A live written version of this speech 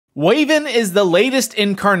Waven is the latest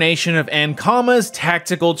incarnation of Ankama's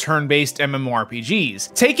tactical turn-based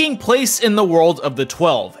MMORPGs, taking place in the world of the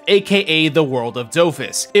 12, aka the world of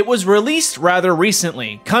Dofus. It was released rather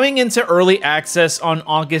recently, coming into early access on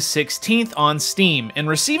August 16th on Steam, and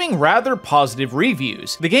receiving rather positive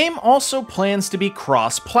reviews. The game also plans to be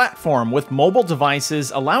cross-platform, with mobile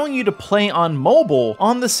devices allowing you to play on mobile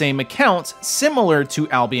on the same account, similar to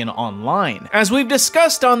Albion Online. As we've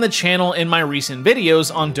discussed on the channel in my recent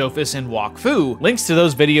videos on Dofus and Wakfu, links to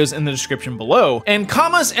those videos in the description below,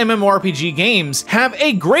 Ankama's MMORPG games have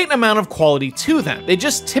a great amount of quality to them. They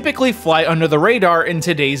just typically fly under the radar in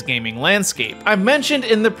today's gaming landscape. I've mentioned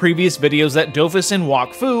in the previous videos that Dofus and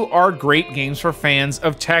Wakfu are great games for fans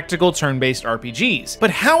of tactical turn-based RPGs, but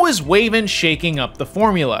how is Waven shaking up the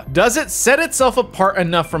formula? Does it set itself apart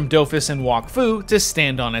enough from Dofus and Wakfu to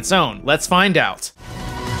stand on its own? Let's find out.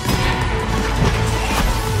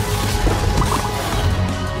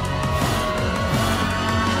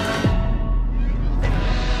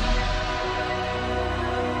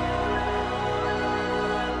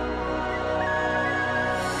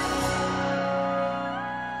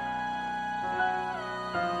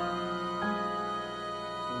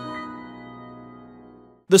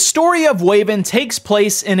 The story of Waven takes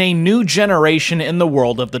place in a new generation in the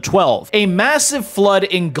world of the 12. A massive flood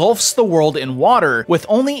engulfs the world in water, with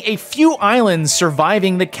only a few islands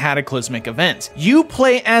surviving the cataclysmic event. You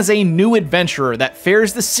play as a new adventurer that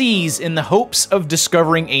fares the seas in the hopes of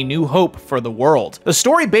discovering a new hope for the world. The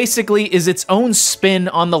story basically is its own spin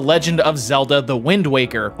on the Legend of Zelda: The Wind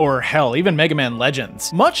Waker, or hell, even Mega Man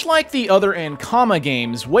Legends. Much like the other Ankama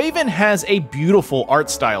games, Waven has a beautiful art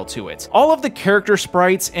style to it. All of the character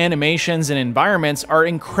sprites, animations, and environments are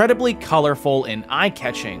incredibly colorful and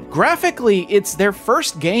eye-catching. Graphically, it's their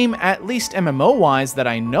first game, at least MMO-wise that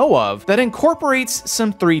I know of, that incorporates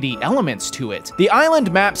some 3D elements to it. The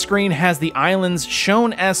island map screen has the islands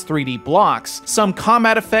shown as 3D blocks, some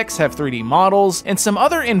combat effects have 3D models, and some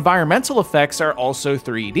other environmental effects are also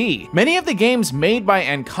 3D. Many of the games made by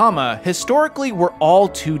Ankama historically were all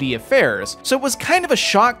 2D affairs, so it was kind of a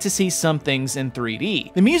shock to see some things in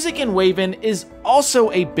 3D. The music in Waven is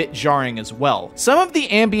also a bit jarring as well. Some of the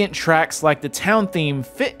ambient tracks, like the town theme,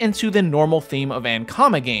 fit into the normal theme of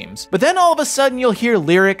Ankama games, but then all of a sudden you'll hear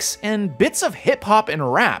lyrics and bits of hip-hop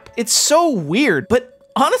and rap. It's so weird, but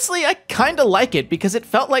honestly I kinda like it because it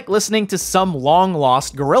felt like listening to some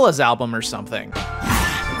long-lost Gorillaz album or something.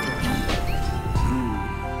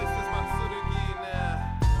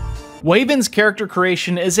 Waven's character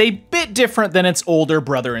creation is a bit different than its older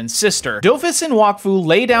brother and sister. Dofus and Wakfu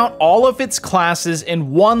laid out all of its classes in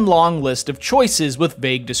one long list of choices with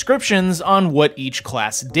vague descriptions on what each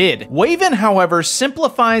class did. Waven, however,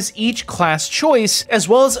 simplifies each class choice as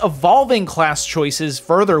well as evolving class choices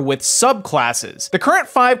further with subclasses. The current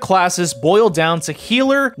 5 classes boil down to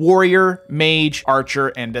Healer, Warrior, Mage, Archer,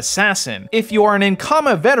 and Assassin. If you are an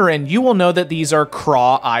Ankama veteran, you will know that these are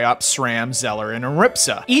Kra, Iop, Sram, Zeller, and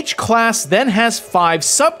Aripsa. Each class then has 5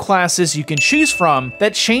 subclasses you can choose from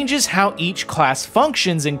that changes how each class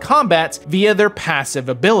functions in combat via their passive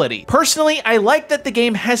ability. Personally, I like that the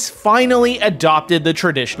game has finally adopted the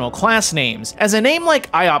traditional class names, as a name like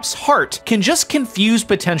Iop's Heart can just confuse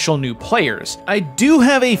potential new players. I do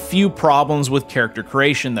have a few problems with character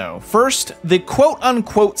creation though. First, the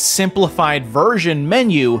quote-unquote simplified version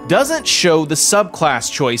menu doesn't show the subclass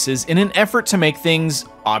choices in an effort to make things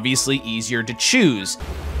obviously easier to choose.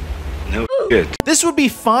 No shit. This would be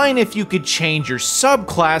fine if you could change your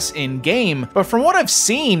subclass in-game, but from what I've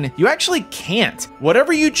seen, you actually can't.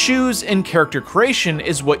 Whatever you choose in character creation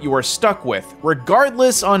is what you are stuck with,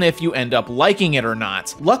 regardless on if you end up liking it or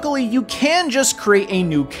not. Luckily, you can just create a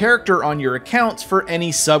new character on your account for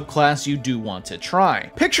any subclass you do want to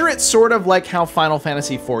try. Picture it sort of like how Final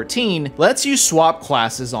Fantasy XIV lets you swap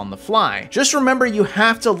classes on the fly. Just remember you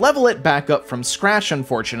have to level it back up from scratch,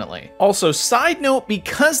 unfortunately. Also, side note,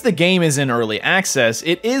 because the game is in early access,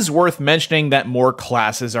 it is worth mentioning that more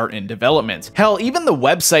classes are in development. Hell, even the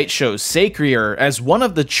website shows Sacrier as one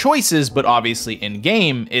of the choices, but obviously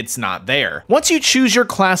in-game, it's not there. Once you choose your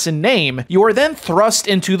class and name, you are then thrust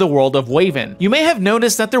into the world of Waven. You may have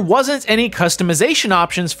noticed that there wasn't any customization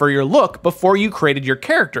options for your look before you created your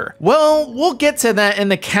character. Well, we'll get to that in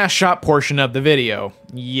the cash shot portion of the video.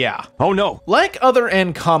 Yeah. Oh no. Like other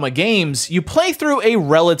Ankama games, you play through a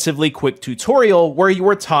relatively quick tutorial where you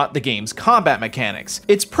are taught the game's combat mechanics.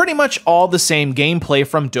 It's pretty much all the same gameplay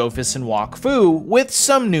from Dofus and Wakfu, with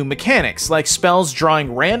some new mechanics, like spells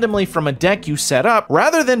drawing randomly from a deck you set up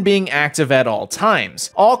rather than being active at all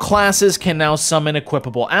times. All classes can now summon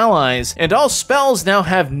equipable allies, and all spells now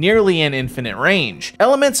have nearly an infinite range.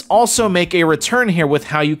 Elements also make a return here with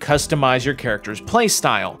how you customize your character's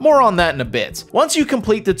playstyle. More on that in a bit. Once you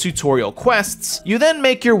complete the tutorial quests, you then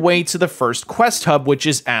make your way to the first quest hub, which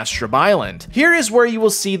is Astrub Island. Here is where you will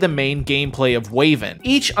see the main gameplay of Waven.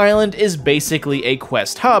 Each island is basically a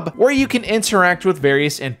quest hub where you can interact with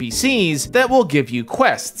various NPCs that will give you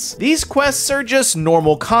quests. These quests are just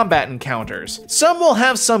normal combat encounters. Some will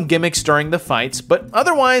have some gimmicks during the fights, but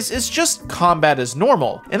otherwise it's just combat as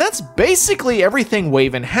normal. And that's basically everything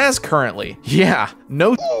Waven has currently. Yeah,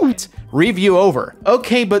 no review over.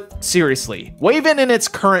 Okay, but seriously, Waven in its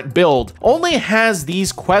current build only has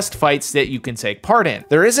these quest fights that you can take part in.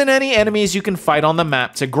 There isn't any enemies you can fight on the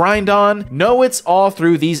map to grind on. No, it's all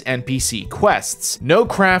through these NPC quests. No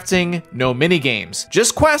crafting, no minigames,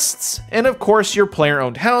 just quests, and of course your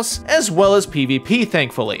player-owned house, as well as PvP,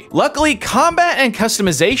 thankfully. Luckily, combat and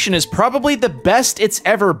customization is probably the best it's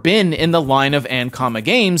ever been in the line of Ankama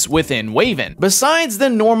games within Waven. Besides the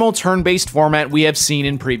normal turn-based format we have seen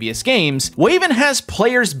in previous games, Waven has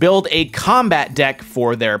players build a combat deck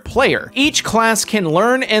for their player. Each class can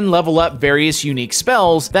learn and level up various unique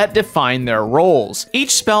spells that define their roles.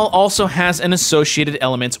 Each spell also has an associated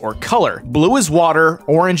element or color. Blue is water,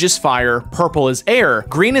 orange is fire, purple is air,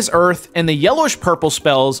 green is earth, and the yellowish-purple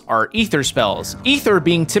spells are ether spells, ether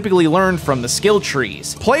being typically learned from the skill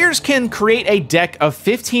trees. Players can create a deck of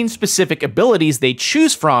 15 specific abilities they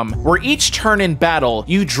choose from, where each turn in battle,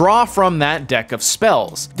 you draw from that deck of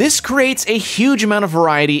spells. This creates a huge amount of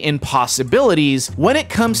variety in possibilities when it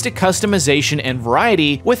comes to customization and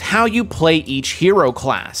variety with how you play each hero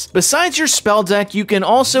class. Besides your spell deck, you can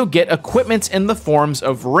also get equipment in the forms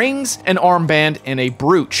of rings, an armband, and a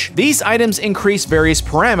brooch. These items increase various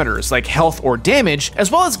parameters like health or damage, as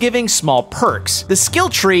well as giving small perks. The skill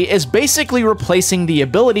tree is basically replacing the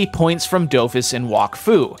ability points from Dofus and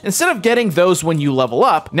Wakfu. Instead of getting those when you level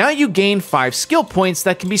up, now you gain 5 skill points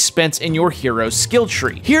that can be spent in your hero's skill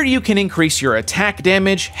tree. Here you can increase your attack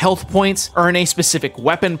damage, health points, earn a specific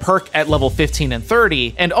weapon perk at level 15 and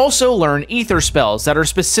 30, and also learn ether spells that are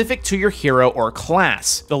specific to your hero or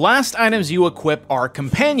class. The last items you equip are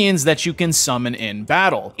companions that you can summon in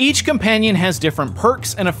battle. Each companion has different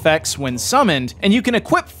perks and effects when summoned, and you can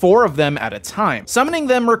equip 4 of them at a time. Summoning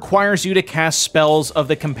them requires you to cast spells of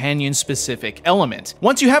the companion's specific element.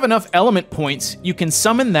 Once you have enough element points, you can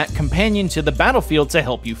summon that companion to the battlefield to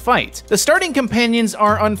help you fight. The starting companions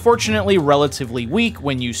are unfortunately relatively weak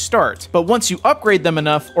when you start, but once you upgrade them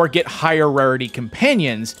enough or get higher rarity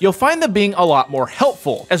companions, you'll find them being a lot more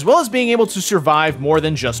helpful, as well as being able to survive more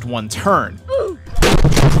than just one turn.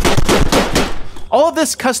 All of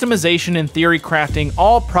this customization and theory crafting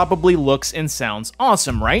all probably looks and sounds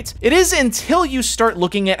awesome, right? It is until you start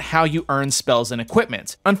looking at how you earn spells and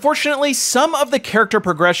equipment. Unfortunately, some of the character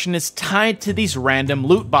progression is tied to these random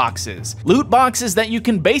loot boxes. Loot boxes that you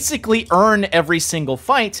can basically earn every single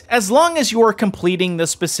fight as long as you are completing the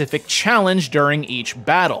specific challenge during each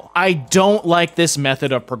battle. I don't like this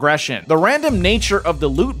method of progression. The random nature of the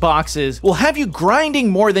loot boxes will have you grinding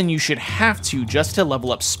more than you should have to just to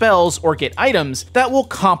level up spells or get items that will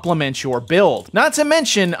complement your build. Not to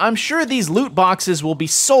mention, I'm sure these loot boxes will be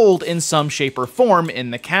sold in some shape or form in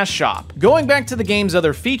the cash shop. Going back to the game's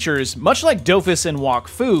other features, much like Dofus and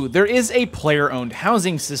Wakfu, there is a player-owned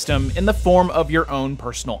housing system in the form of your own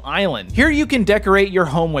personal island. Here you can decorate your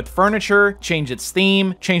home with furniture, change its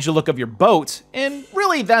theme, change the look of your boat, and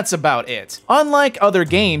really that's about it. Unlike other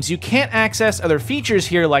games, you can't access other features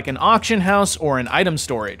here like an auction house or an item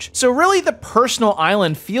storage. So really the personal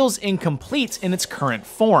island feels incomplete in its current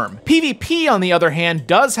form. PvP, on the other hand,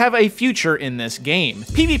 does have a future in this game.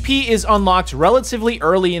 PvP is unlocked relatively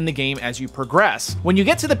early in the game as you progress. When you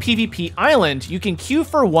get to the PvP island, you can queue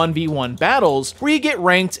for 1v1 battles where you get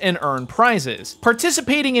ranked and earn prizes.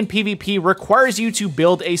 Participating in PvP requires you to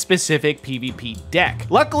build a specific PvP deck.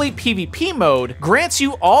 Luckily, PvP mode grants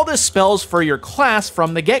you all the spells for your class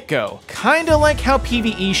from the get-go, kinda like how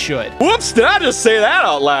PvE should. Whoops, did I just say that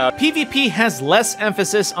out loud? PvP has less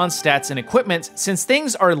emphasis on stats and equipment achievements since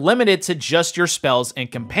things are limited to just your spells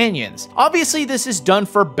and companions. Obviously, this is done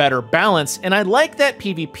for better balance, and I like that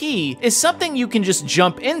PvP is something you can just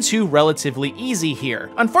jump into relatively easy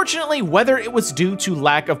here. Unfortunately, whether it was due to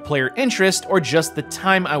lack of player interest or just the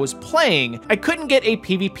time I was playing, I couldn't get a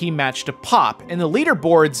PvP match to pop, and the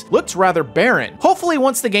leaderboards looked rather barren. Hopefully,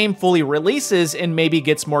 once the game fully releases and maybe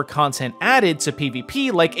gets more content added to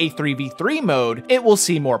PvP like a 3v3 mode, it will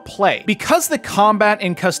see more play. Because the combat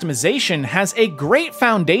and customization has a great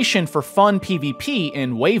foundation for fun PvP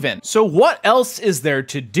in Waven. So what else is there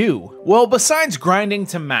to do? Well, besides grinding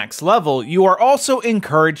to max level, you are also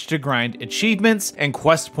encouraged to grind achievements and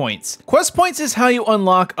quest points. Quest points is how you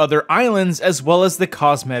unlock other islands as well as the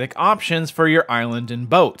cosmetic options for your island and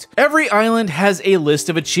boat. Every island has a list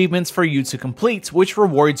of achievements for you to complete, which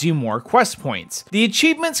rewards you more quest points. The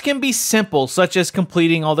achievements can be simple, such as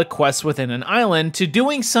completing all the quests within an island, to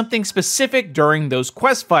doing something specific during those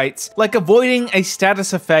quest fights, like avoiding a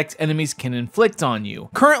status effect enemies can inflict on you.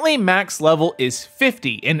 Currently, max level is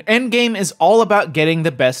 50, and endgame is all about getting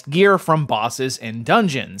the best gear from bosses and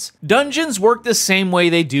dungeons. Dungeons work the same way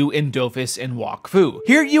they do in Dofus and Wakfu.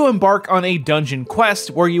 Here you embark on a dungeon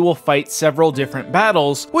quest where you will fight several different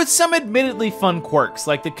battles with some admittedly fun quirks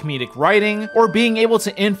like the comedic writing or being able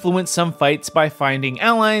to influence some fights by finding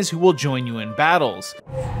allies who will join you in battles.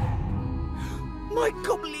 My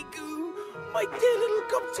gobbledygoo, my dear little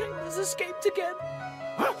goblet has escaped again.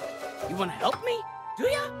 Huh? You want to help me? Do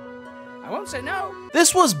ya? I won't say no.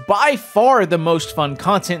 This was by far the most fun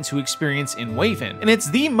content to experience in Waven, and it's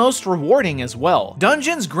the most rewarding as well.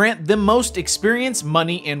 Dungeons grant the most experience,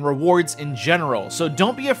 money, and rewards in general, so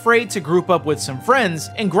don't be afraid to group up with some friends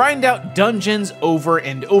and grind out dungeons over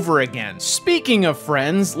and over again. Speaking of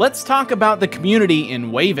friends, let's talk about the community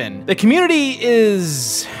in Waven. The community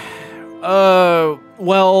is...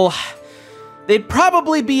 well... they'd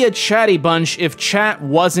probably be a chatty bunch if chat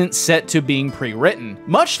wasn't set to being pre-written.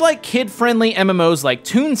 Much like kid-friendly MMOs like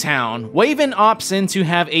Toontown, Waven opts in to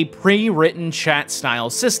have a pre-written chat-style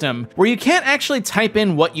system where you can't actually type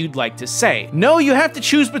in what you'd like to say. No, you have to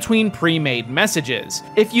choose between pre-made messages.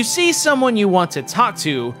 If you see someone you want to talk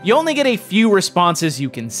to, you only get a few responses you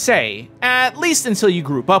can say, at least until you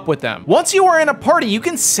group up with them. Once you are in a party, you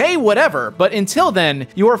can say whatever, but until then,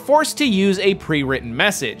 you are forced to use a pre-written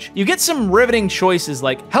message. You get some riveting choices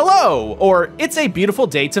like hello or it's a beautiful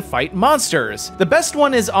day to fight monsters. The best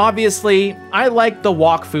one is obviously I like the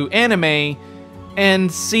Wakfu anime,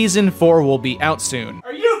 and season 4 will be out soon.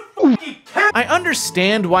 Are you fucking kidding? I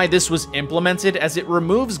understand why this was implemented, as it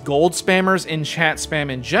removes gold spammers and chat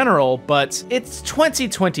spam in general, but it's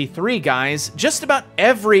 2023, guys. Just about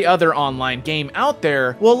every other online game out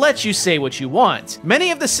there will let you say what you want.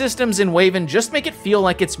 Many of the systems in Waven just make it feel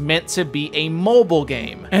like it's meant to be a mobile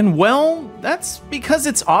game. And well, that's because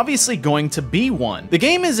it's obviously going to be one. The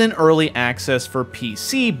game is in early access for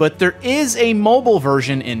PC, but there is a mobile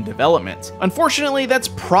version in development. Unfortunately, that's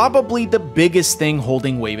probably the biggest thing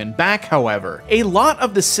holding Waven back, however. A lot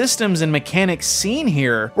of the systems and mechanics seen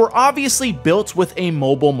here were obviously built with a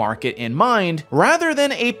mobile market in mind, rather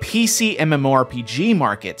than a PC mmorpg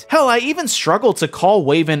market. Hell, I even struggle to call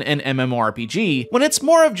Waven an mmorpg when it's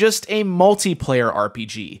more of just a multiplayer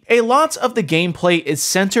RPG. A lot of the gameplay is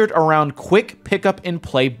centered around quick pick up and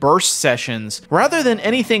play burst sessions, rather than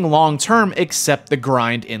anything long term except the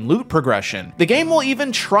grind and loot progression. The game will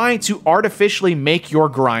even try to artificially make your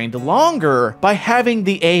grind longer by having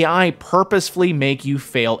the AI purposefully make you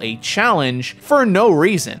fail a challenge for no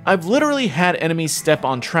reason. I've literally had enemies step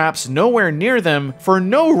on traps nowhere near them for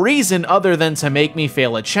no reason other than to make me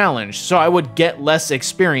fail a challenge, so I would get less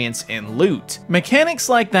experience in loot. Mechanics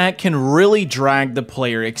like that can really drag the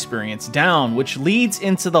player experience down, which leads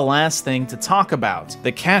into the last thing to talk about,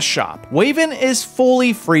 the cash shop. Waven is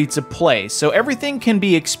fully free to play, so everything can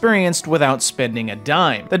be experienced without spending a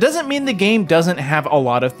dime. That doesn't mean the game doesn't have a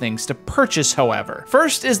lot of things to purchase, however.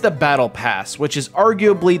 First is the Battle Pass, which is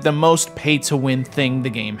arguably the most pay-to-win thing the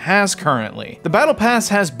game has currently. The Battle Pass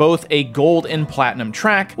has both a gold and platinum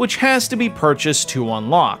track, which has to be purchased to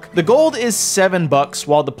unlock. The gold is $7,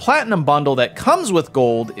 while the platinum bundle that comes with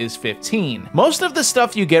gold is $15. Most of the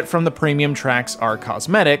stuff you get from the premium tracks are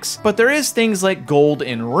cosmetics, but there is things like gold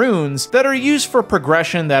and runes that are used for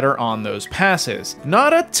progression that are on those passes.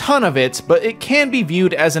 Not a ton of it, but it can be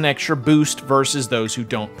viewed as an extra boost versus those who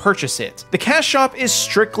don't purchase it. The cash shop is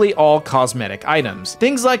strictly all cosmetic items.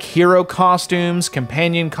 Things like hero costumes,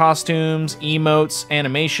 companion costumes, emotes,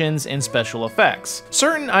 animations, and special effects.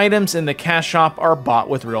 Certain items in the cash shop are bought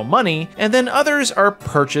with real money, and then others are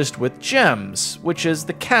purchased with gems, which is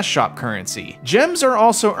the cash shop currency. Gems are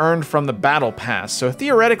also earned from the Battle Pass, so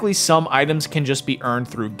theoretically some some items can just be earned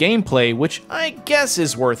through gameplay, which I guess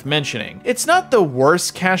is worth mentioning. It's not the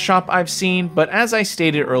worst cash shop I've seen, but as I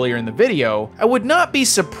stated earlier in the video, I would not be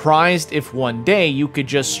surprised if one day you could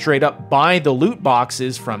just straight up buy the loot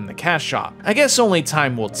boxes from the cash shop. I guess only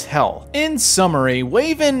time will tell. In summary,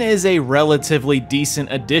 Waven is a relatively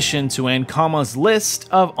decent addition to Ankama's list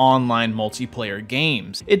of online multiplayer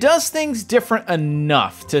games. It does things different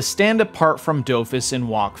enough to stand apart from Dofus and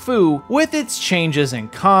Wakfu, with its changes in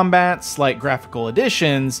combat, slight graphical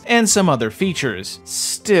additions, and some other features.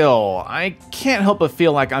 Still, I can't help but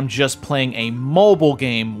feel like I'm just playing a mobile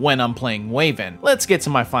game when I'm playing Waven. Let's get to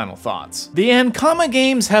my final thoughts. The Ankama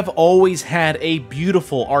games have always had a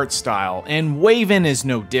beautiful art style, and Waven is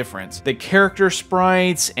no different. The character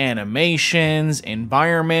sprites, animations,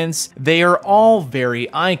 environments, they are all very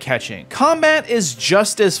eye-catching. Combat is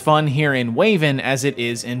just as fun here in Waven as it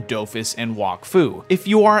is in Dofus and Wakfu. If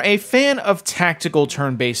you are a fan of tactical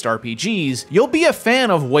turn-based RPGs, you'll be a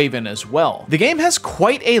fan of Waven as well. The game has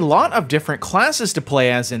quite a lot of different classes to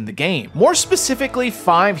play as in the game. More specifically,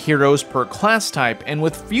 5 heroes per class type, and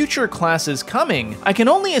with future classes coming, I can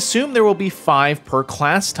only assume there will be 5 per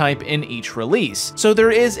class type in each release, so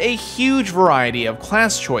there is a huge variety of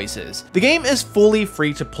class choices. The game is fully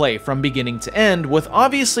free to play from beginning to end, with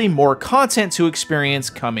obviously more content to experience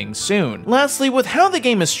coming soon. Lastly, with how the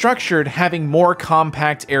game is structured, having more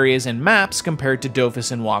compact areas and maps compared to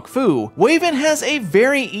Dofus and Wakfu, Waven has a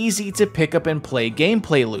very easy to pick up and play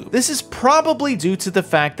gameplay loop. This is probably due to the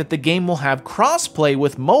fact that the game will have crossplay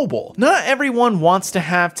with mobile. Not everyone wants to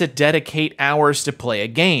have to dedicate hours to play a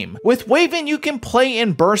game. With Waven, you can play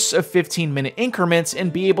in bursts of 15-minute increments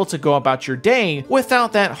and be able to go about your day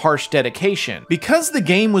without that harsh dedication. Because the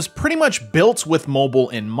game was pretty much built with mobile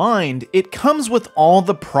in mind, it comes with all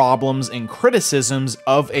the problems and criticisms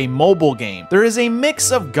of a mobile game. There is a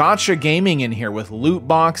mix of gacha gaming in here with loot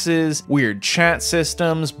boxes, weird chat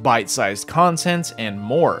systems, bite-sized content, and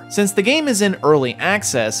more. Since the game is in early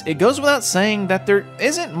access, it goes without saying that there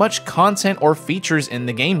isn't much content or features in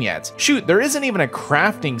the game yet. Shoot, there isn't even a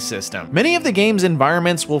crafting system. Many of the game's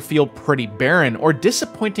environments will feel pretty barren or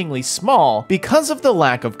disappointingly small because of the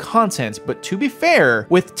lack of content, but to be fair,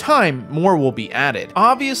 with time, more will be added.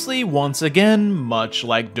 Obviously, once again, much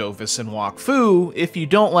like Dofus and Wakfu, if you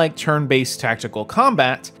don't like turn-based tactical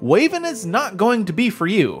combat, Waven is not going to be for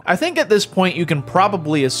you. I think at this point you can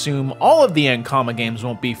probably assume all of the Ankama games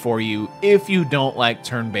won't be for you if you don't like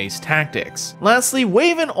turn-based tactics. Lastly,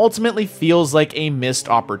 Waven ultimately feels like a missed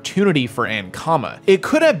opportunity for Ankama. It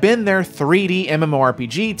could have been their 3D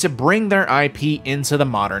MMORPG to bring their IP into the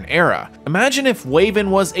modern era. Imagine if Waven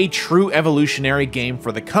was a true evolutionary game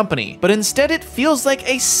for the company, but instead it feels like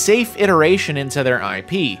a safe iteration into their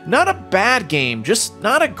IP. Not a bad game, just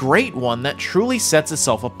not a great one that truly sets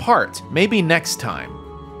itself apart. Maybe next time.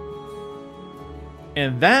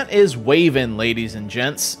 And that is Waven, ladies and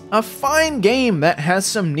gents. A fine game that has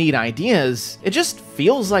some neat ideas. It just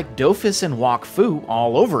feels like Dofus and Wakfu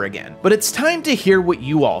all over again. But it's time to hear what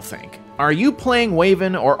you all think. Are you playing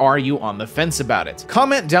Waven or are you on the fence about it?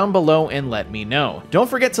 Comment down below and let me know. Don't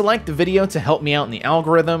forget to like the video to help me out in the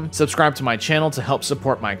algorithm, subscribe to my channel to help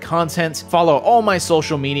support my content, follow all my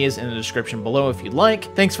social medias in the description below if you'd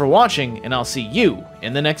like. Thanks for watching, and I'll see you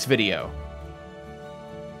in the next video.